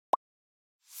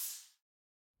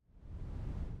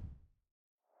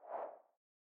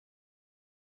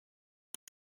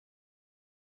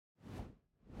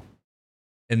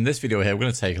In this video here, we're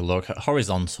going to take a look at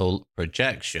horizontal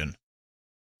projection.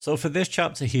 So for this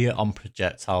chapter here on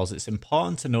projectiles, it's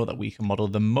important to note that we can model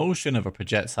the motion of a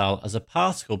projectile as a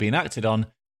particle being acted on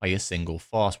by a single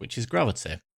force, which is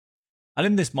gravity. And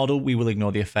in this model, we will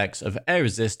ignore the effects of air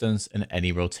resistance and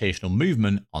any rotational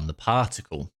movement on the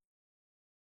particle.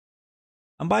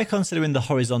 And by considering the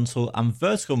horizontal and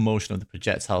vertical motion of the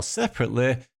projectile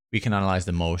separately, we can analyze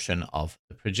the motion of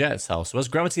the projectile. So as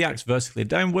gravity acts vertically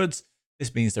downwards,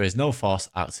 this means there is no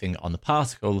force acting on the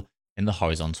particle in the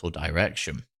horizontal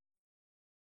direction.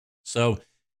 So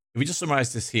if we just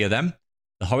summarize this here then,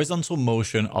 the horizontal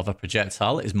motion of a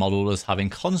projectile is modeled as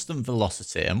having constant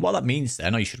velocity. And what that means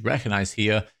then, or you should recognize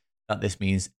here, that this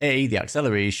means A, the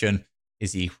acceleration,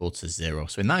 is equal to 0.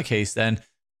 So in that case then,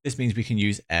 this means we can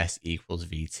use S equals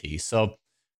VT. So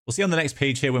we'll see on the next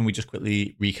page here when we just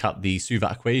quickly recap the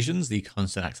Suvat equations, the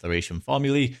constant acceleration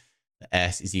formulae, that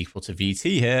S is equal to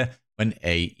VT here when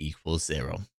A equals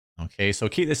 0. Okay, so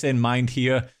keep this in mind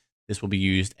here. This will be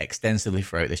used extensively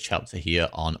throughout this chapter here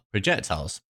on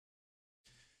projectiles.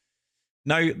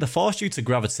 Now, the force due to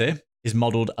gravity is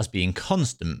modeled as being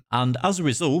constant, and as a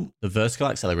result, the vertical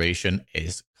acceleration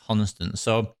is constant.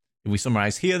 So if we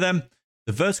summarize here then,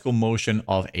 the vertical motion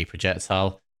of a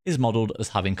projectile is modeled as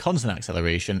having constant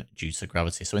acceleration due to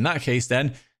gravity. So in that case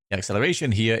then, the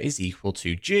acceleration here is equal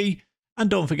to g, and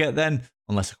don't forget then,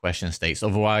 unless a question states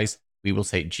otherwise, we will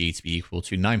take g to be equal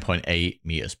to 9.8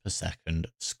 meters per second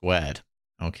squared.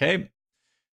 Okay,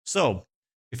 so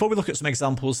before we look at some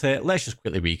examples here, let's just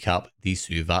quickly recap the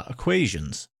Suvat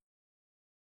equations.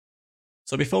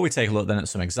 So before we take a look then at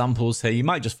some examples here, you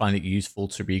might just find it useful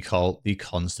to recall the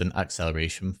constant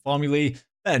acceleration formulae,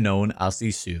 better known as the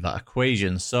Suvat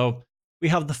equations. So we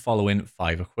have the following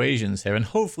 5 equations here, and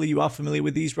hopefully you are familiar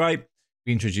with these, right?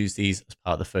 We introduced these as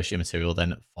part of the first year material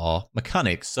then for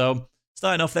mechanics. So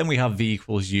starting off then, we have V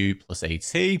equals U plus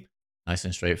AT, nice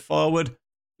and straightforward.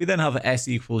 We then have S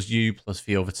equals U plus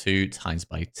V over 2 times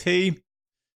by T.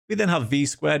 We then have V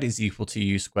squared is equal to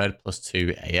U squared plus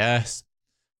 2AS.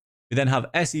 We then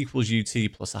have S equals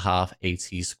UT plus a half AT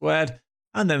squared.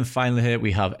 And then finally here,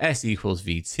 we have S equals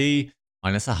VT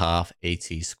minus a half AT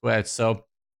squared. So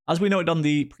as we noted on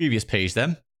the previous page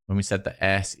then, when we said that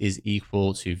S is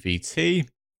equal to VT,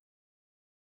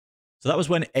 so that was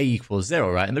when A equals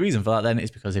 0, right? And the reason for that then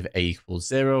is because if A equals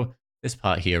 0, this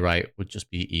part here, right, would just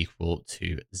be equal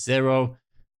to 0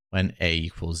 when A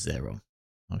equals 0.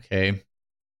 Okay.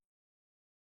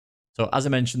 So as I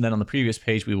mentioned then on the previous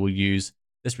page, we will use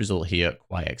this result here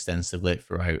quite extensively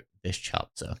throughout this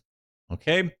chapter.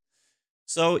 Okay.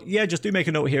 So yeah, just do make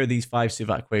a note here of these 5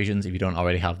 Suvat equations if you don't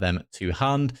already have them to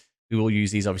hand. We will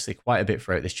use these obviously quite a bit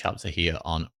throughout this chapter here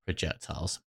on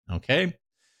projectiles. Okay.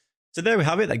 So there we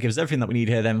have it. That gives everything that we need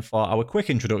here then for our quick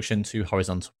introduction to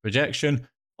horizontal projection.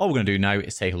 All we're going to do now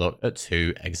is take a look at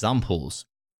 2 examples.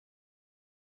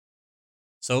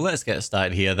 So let's get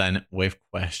started here then with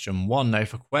question 1. Now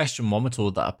for question 1, we're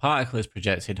told that a particle is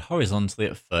projected horizontally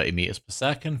at 30 meters per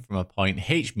second from a point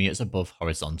h meters above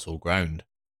horizontal ground.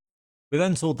 We're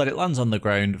then told that it lands on the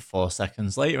ground 4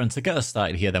 seconds later, and to get us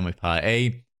started here then with part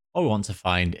A, all we want to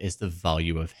find is the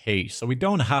value of h. So we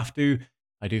don't have to.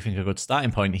 I do think a good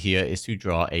starting point here is to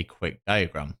draw a quick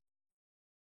diagram.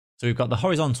 So we've got the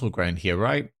horizontal ground here,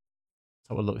 right?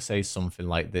 So we'll look, say, something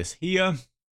like this here.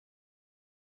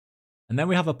 And then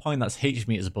we have a point that's h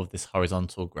meters above this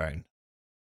horizontal ground.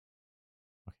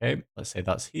 Okay, let's say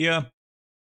that's here.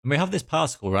 And we have this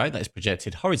particle, right, that is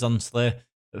projected horizontally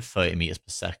at 30 meters per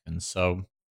second. So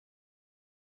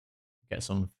get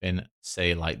something,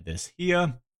 say, like this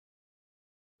here.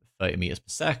 30 meters per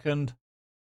second.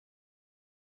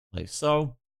 Like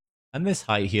so. And this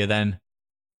height here then,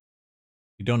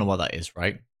 we don't know what that is,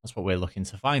 right? That's what we're looking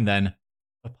to find then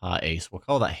for part A. So we'll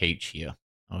call that h here.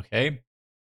 Okay.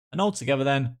 And all together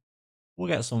then, we'll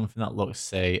get something that looks,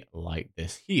 say, like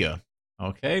this here.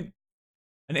 Okay.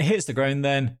 And it hits the ground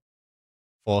then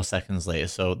 4 seconds later.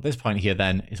 So this point here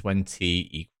then is when t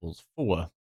equals 4.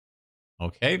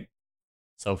 Okay.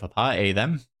 So for part A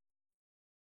then,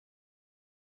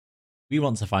 we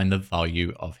want to find the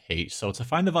value of h. So to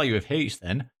find the value of h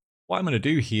then, what I'm going to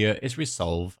do here is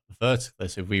resolve vertically.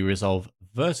 So if we resolve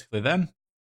vertically then,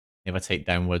 if I take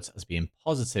downwards as being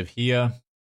positive here,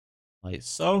 like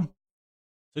so.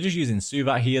 So just using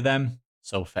Suvat here then.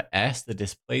 So for S, the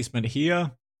displacement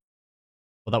here,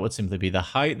 well, that would simply be the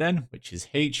height then, which is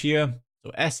h here.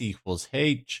 So S equals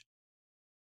h.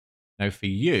 Now for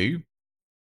U,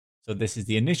 so this is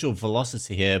the initial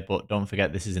velocity here, but don't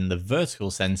forget this is in the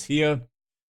vertical sense here.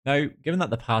 Now, given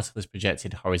that the particle is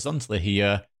projected horizontally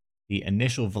here, the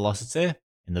initial velocity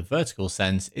in the vertical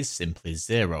sense is simply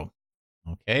 0.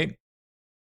 Okay.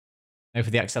 Now for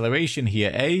the acceleration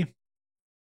here, A,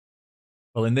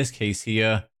 well, in this case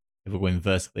here, if we're going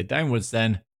vertically downwards,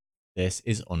 then this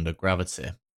is under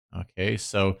gravity. Okay,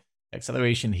 so the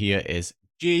acceleration here is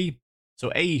G.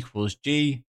 So A equals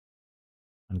G.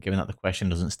 And given that the question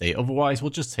doesn't state otherwise, we'll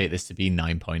just take this to be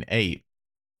 9.8.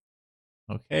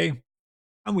 Okay.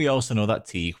 And we also know that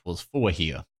T equals 4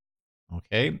 here.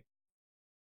 Okay.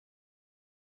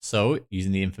 So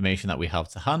using the information that we have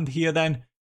to hand here, then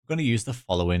we're going to use the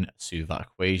following Suvat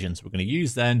equation. So we're going to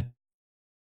use then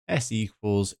S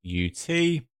equals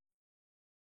UT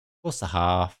plus a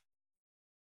half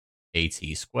AT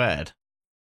squared.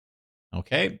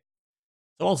 Okay.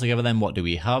 So altogether then, what do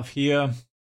we have here?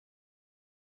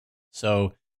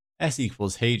 So S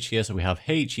equals H here. So we have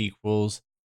H equals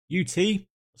UT.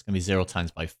 It's going to be 0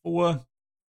 times by 4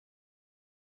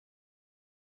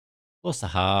 plus a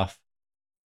half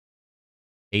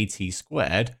AT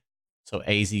squared. So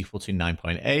A is equal to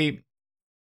 9.8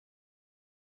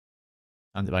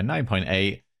 times it by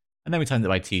 9.8. And then we times it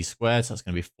by T squared. So that's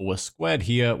going to be 4 squared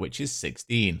here, which is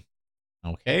 16.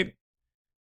 Okay.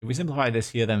 If we simplify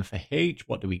this here then for H,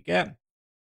 what do we get?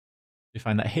 We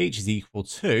find that H is equal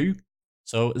to,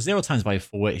 so 0 times by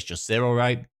 4 is just 0,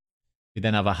 right? We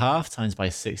then have a half times by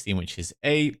 16, which is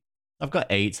 8. I've got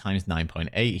 8 times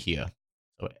 9.8 here.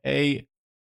 So 8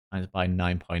 times by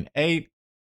 9.8.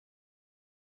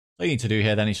 All you need to do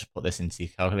here then is just put this into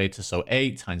your calculator. So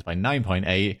 8 times by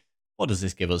 9.8. What does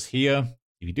this give us here?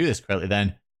 If you do this correctly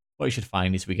then, what you should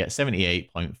find is we get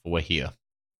 78.4 here.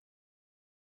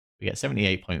 We get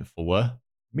 78.4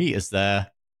 meters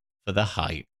there for the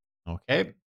height.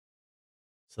 Okay.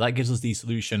 So that gives us the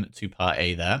solution to part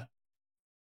A there.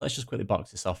 Let's just quickly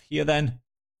box this off here then,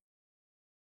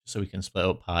 so we can split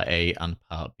up part A and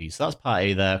part B. So that's part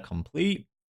A there, complete.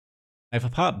 Now for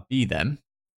part B then,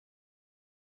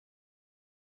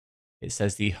 it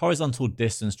says the horizontal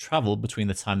distance traveled between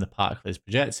the time the particle is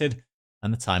projected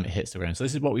and the time it hits the ground. So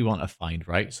this is what we want to find,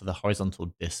 right? So the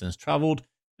horizontal distance traveled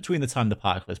between the time the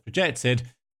particle is projected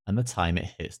and the time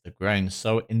it hits the ground.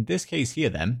 So in this case here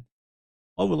then,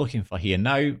 all we're looking for here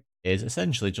now is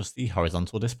essentially just the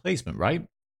horizontal displacement, right?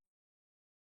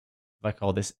 If I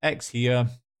call this X here,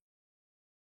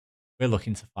 we're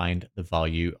looking to find the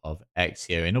value of X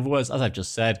here. In other words, as I've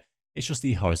just said, it's just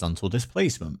the horizontal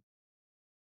displacement.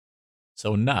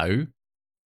 So now,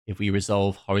 if we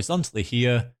resolve horizontally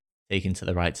here, taking to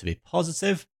the right to be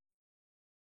positive,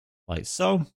 like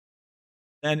so,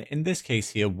 then in this case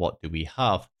here, what do we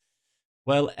have?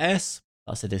 Well, S,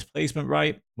 that's the displacement,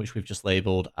 right? Which we've just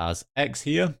labeled as X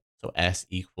here. So S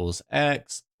equals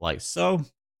X, like so.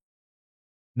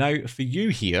 Now for U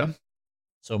here,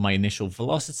 so my initial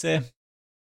velocity,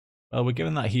 well, we're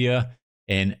given that here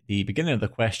in the beginning of the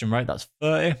question, right? That's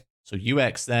 30. So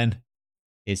UX then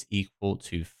is equal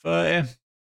to 30.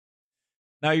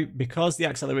 Now, because the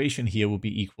acceleration here will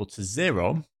be equal to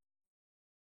 0,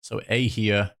 so A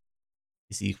here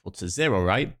is equal to 0,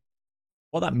 right?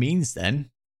 What that means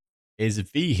then is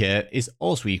V here is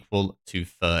also equal to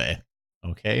 30,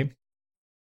 okay?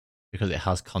 Because it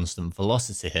has constant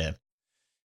velocity here.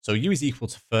 So U is equal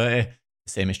to 30.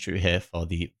 The same is true here for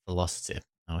the velocity,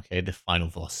 okay? The final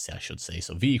velocity, I should say.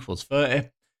 So V equals 30,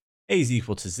 A is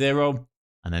equal to 0,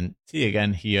 and then T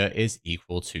again here is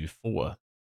equal to 4.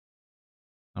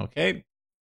 Okay,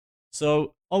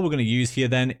 so all we're going to use here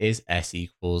then is S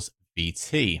equals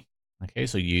VT. Okay,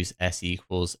 so use S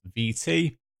equals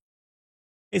VT.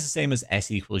 It's the same as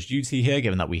S equals UT here,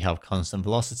 given that we have constant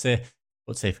velocity,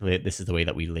 but typically this is the way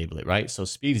that we label it, right? So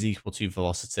speed is equal to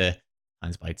velocity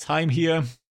times by time here.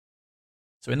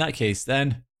 So in that case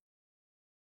then,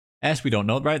 S we don't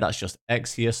know, right? That's just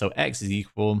X here. So X is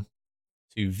equal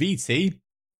to VT.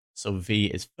 So V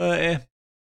is 30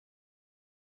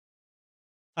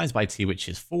 times by T, which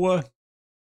is 4. So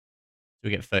we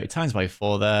get 30 times by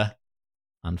 4 there.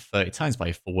 And 30 times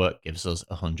by 4 gives us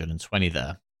 120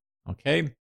 there. Okay.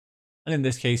 And in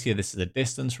this case here, this is a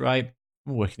distance, right?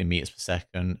 We're working in meters per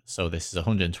second. So this is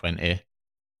 120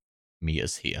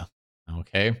 meters here.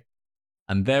 Okay.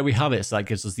 And there we have it. So that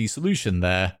gives us the solution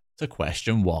there to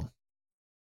question 1.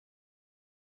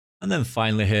 And then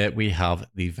finally here, we have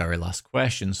the very last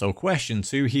question. So question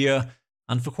 2 here.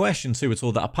 And for question 2, we're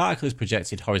told that a particle is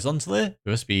projected horizontally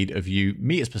with a speed of u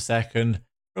meters per second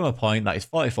from a point that is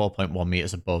 44.1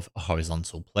 meters above a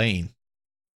horizontal plane.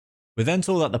 We're then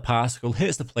told that the particle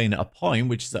hits the plane at a point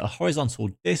which is at a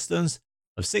horizontal distance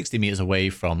of 60 meters away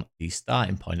from the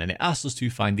starting point, and it asks us to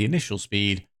find the initial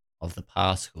speed of the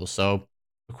particle. So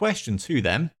for question 2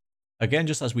 then, again,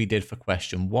 just as we did for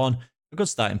question 1, a good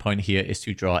starting point here is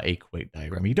to draw a quick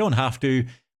diagram. You don't have to,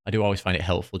 I do always find it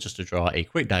helpful just to draw a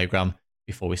quick diagram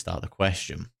before we start the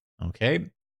question. Okay,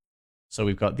 so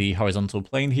we've got the horizontal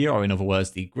plane here, or in other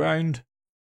words, the ground,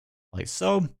 like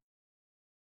so.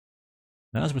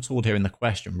 Now, as we're told here in the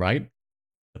question, right,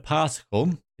 the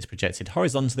particle is projected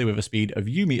horizontally with a speed of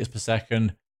u meters per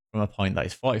second from a point that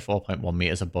is 44.1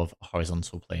 meters above a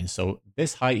horizontal plane. So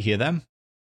this height here then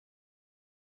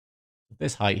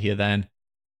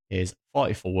is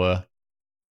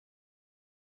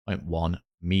 44.1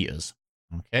 meters.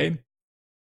 Okay.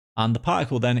 And the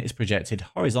particle then is projected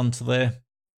horizontally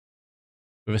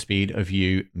with a speed of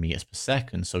u meters per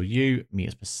second. So u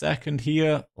meters per second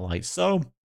here, like so.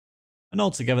 And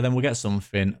altogether then we'll get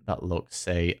something that looks,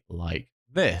 say, like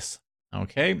this.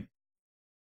 Okay.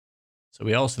 So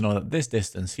we also know that this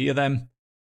distance here then,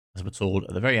 as we're told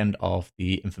at the very end of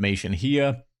the information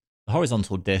here, the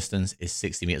horizontal distance is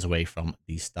 60 meters away from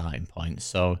the starting point.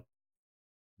 So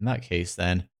in that case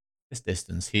then, this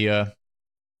distance here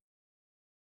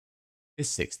is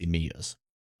 60 meters.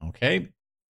 Okay.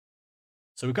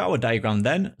 So we've got our diagram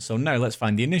then. So now let's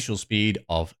find the initial speed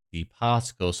of the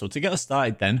particle. So to get us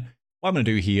started then, what I'm going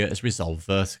to do here is resolve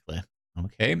vertically.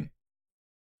 Okay.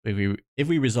 If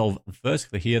we resolve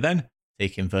vertically here then,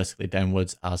 taking vertically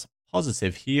downwards as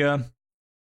positive here,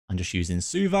 and just using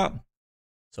suvat.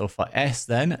 So for S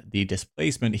then, the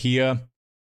displacement here,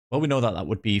 well, we know that that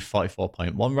would be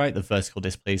 44.1, right? The vertical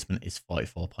displacement is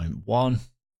 44.1.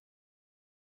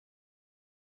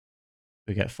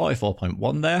 We get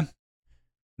 44.1 there.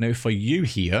 Now for U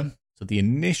here, so the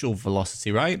initial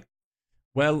velocity, right?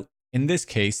 Well, in this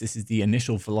case, this is the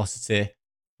initial velocity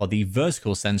for the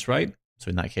vertical sense, right? So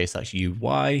in that case, that's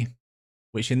uy,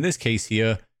 which in this case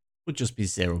here would just be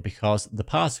 0 because the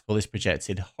particle is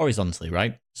projected horizontally,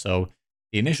 right? So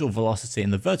the initial velocity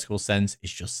in the vertical sense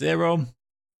is just 0.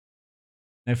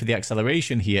 Now for the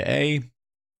acceleration here, a,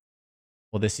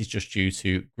 well, this is just due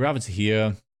to gravity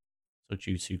here. So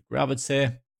due to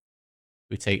gravity,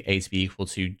 we take a to be equal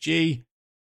to g,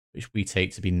 which we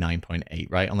take to be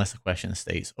 9.8, right? Unless the question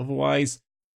states otherwise.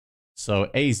 So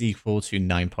a is equal to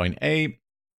 9.8.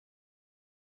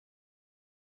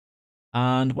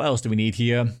 And what else do we need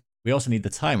here? We also need the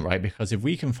time, right? Because if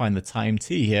we can find the time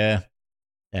t here,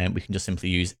 then we can just simply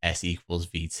use s equals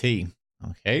vt.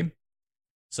 Okay.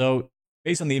 So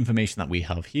based on the information that we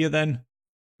have here, then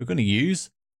we're going to use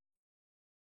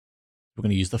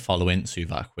the following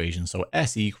suvat equation. So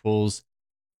s equals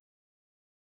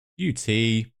ut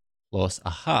plus a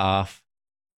half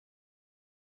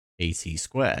at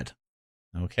squared.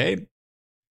 Okay.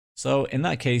 So in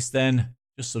that case, then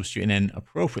just substituting in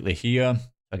appropriately here,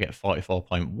 I get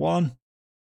 44.1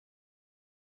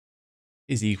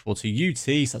 is equal to ut.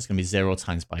 So that's going to be 0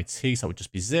 times by t. So that would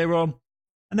just be 0.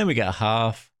 And then we get a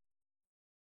half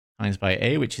times by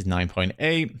a, which is 9.8.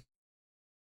 And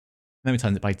then we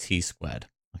times it by t squared.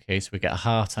 Okay, so we get a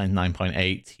half times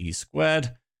 9.8 t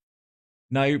squared.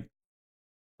 Now,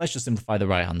 let's just simplify the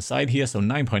right-hand side here. So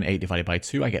 9.8 divided by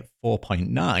 2, I get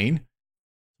 4.9.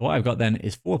 So what I've got then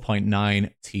is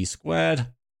 4.9 t squared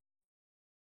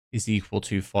is equal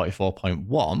to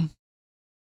 44.1.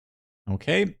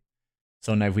 Okay,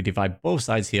 so now if we divide both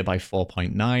sides here by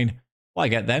 4.9, what I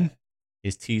get then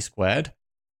is t squared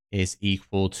is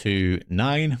equal to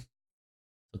 9.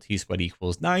 So t squared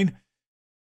equals 9.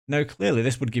 Now, clearly,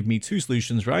 this would give me two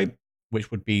solutions, right? Which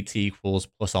would be t equals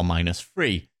plus or minus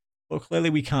 3. But clearly,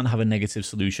 we can't have a negative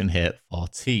solution here for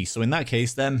t. So in that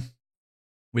case, then,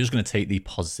 we're just going to take the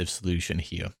positive solution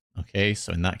here. Okay,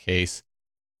 so in that case,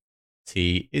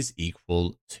 t is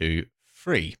equal to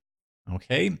 3.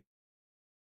 Okay.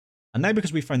 And now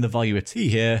because we found the value of t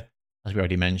here, as we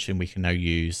already mentioned, we're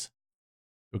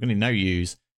going to now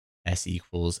use s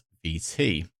equals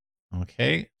vt.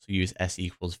 Okay, so use s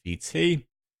equals vt.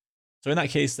 So in that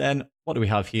case, then, what do we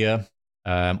have here?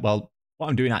 Well, what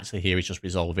I'm doing actually here is just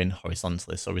resolving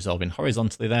horizontally. So resolving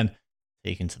horizontally then,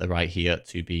 taking to the right here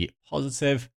to be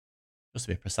positive, just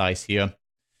to be precise here.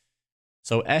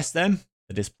 So S then,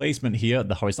 the displacement here,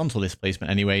 the horizontal displacement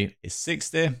anyway, is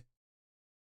 60.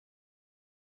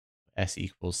 S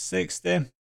equals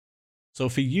 60. So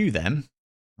for U then,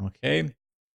 okay,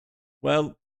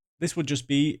 well, this would just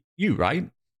be U,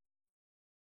 right?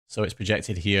 So it's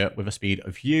projected here with a speed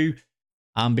of U.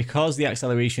 And because the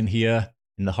acceleration here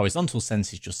in the horizontal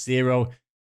sense is just 0,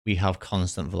 we have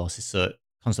constant velocity.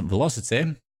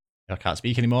 I can't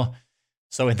speak anymore.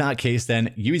 So in that case,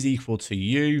 then U is equal to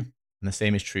U, and the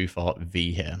same is true for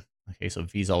V here. Okay, so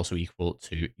V is also equal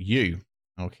to U.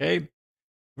 Okay, we've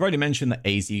already mentioned that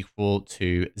A is equal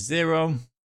to 0. And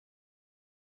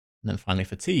then finally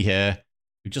for T here,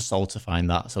 we just solved to find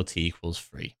that, so T equals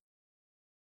 3.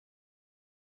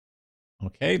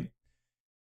 Okay,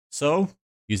 so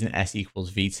using S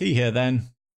equals VT here then,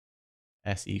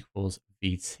 S equals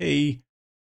VT,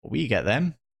 what we get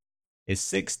then is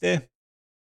 60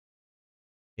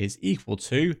 is equal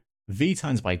to V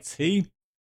times by T.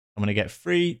 I'm going to get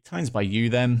 3 times by U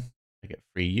then. I get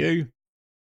 3U.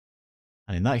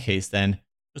 And in that case then,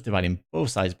 just dividing both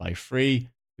sides by 3,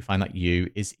 we find that U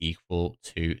is equal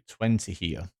to 20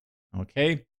 here.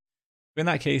 Okay. So in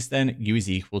that case then, U is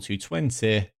equal to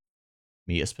 20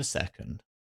 meters per second.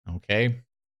 Okay.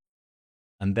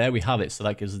 And there we have it. So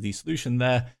that gives us the solution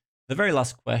there. The very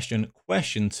last question,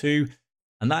 question 2.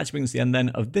 And that brings the end then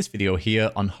of this video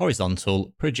here on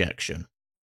horizontal projection.